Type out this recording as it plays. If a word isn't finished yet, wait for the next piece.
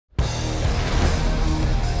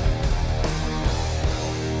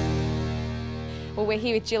Well, we're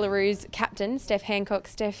here with Jillaroos Captain Steph Hancock.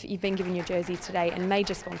 Steph, you've been given your jerseys today, and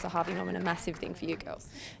major sponsor Harvey Norman, a massive thing for you girls.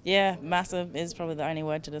 Yeah, massive is probably the only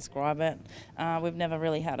word to describe it. We've never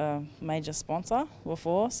really had a major sponsor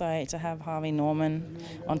before, so to have Harvey Norman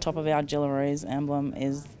on top of our Jillaroos emblem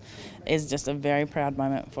is just a very proud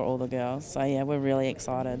moment for all the girls. So yeah, we're really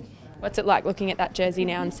excited. What's it like looking at that jersey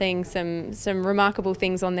now and seeing some remarkable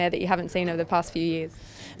things on there that you haven't seen over the past few years?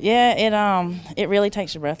 Yeah, it really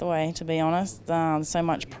takes your breath away, to be honest. There's so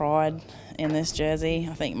much pride in this jersey.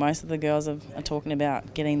 I think most of the girls are talking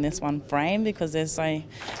about getting this one framed because there's so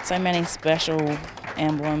many special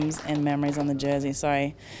emblems and memories on the jersey.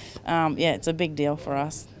 So yeah, it's a big deal for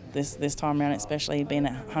us this time around, especially being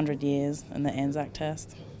at 100 years in the Anzac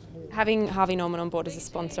Test. Having Harvey Norman on board as a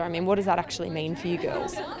sponsor, I mean, what does that actually mean for you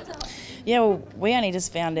girls? Yeah, well, we only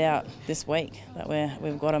just found out this week that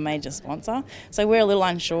we've got a major sponsor, so we're a little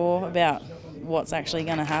unsure about what's actually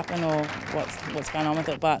going to happen or what's going on with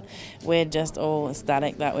it, but we're just all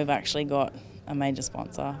ecstatic that we've actually got a major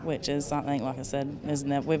sponsor, which is something, like I said,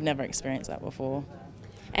 we've never experienced that before.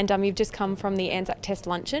 And you've just come from the Anzac Test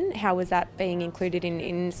luncheon. How was that being included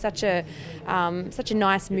in such a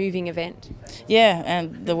nice moving event? Yeah,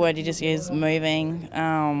 and the word you just used, moving,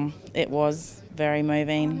 it was very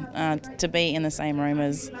moving to be in the same room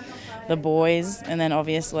as the boys, and then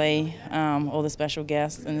obviously all the special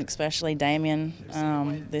guests, and especially Damien,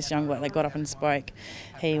 this young bloke that got up and spoke.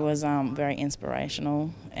 He was very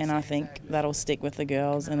inspirational, and I think that'll stick with the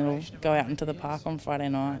girls, and it'll go out into the park on Friday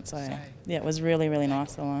night. So yeah, it was really, really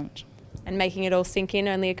nice, the lunch. And making it all sink in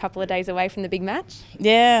only a couple of days away from the big match?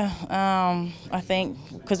 Yeah, I think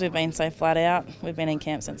because we've been so flat out, we've been in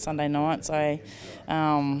camp since Sunday night, so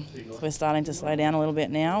we're starting to slow down a little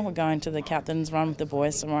bit now. We're going to the captain's run with the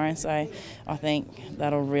boys tomorrow, so I think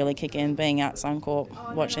that'll really kick in, being at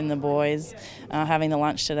Suncorp, watching the boys, having the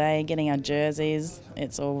lunch today, getting our jerseys.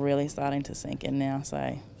 It's all really starting to sink in now,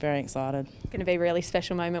 so very excited. It's going to be a really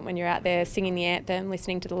special moment when you're out there singing the anthem,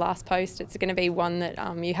 listening to the last post. It's going to be one that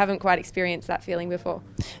you haven't quite experienced that feeling before.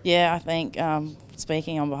 Yeah, I think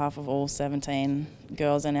speaking on behalf of all 17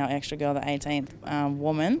 girls and our extra girl, the 18th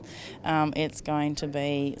woman, it's going to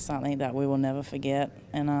be something that we will never forget.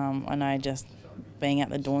 And I know just being at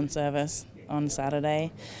the dawn service on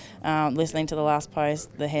Saturday, listening to the last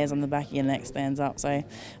post, the hairs on the back of your neck stands up. So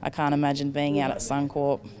I can't imagine being out at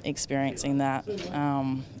Suncorp, experiencing that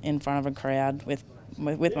in front of a crowd with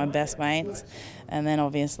my best mates, and then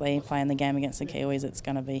obviously playing the game against the Kiwis. It's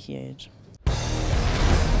going to be huge.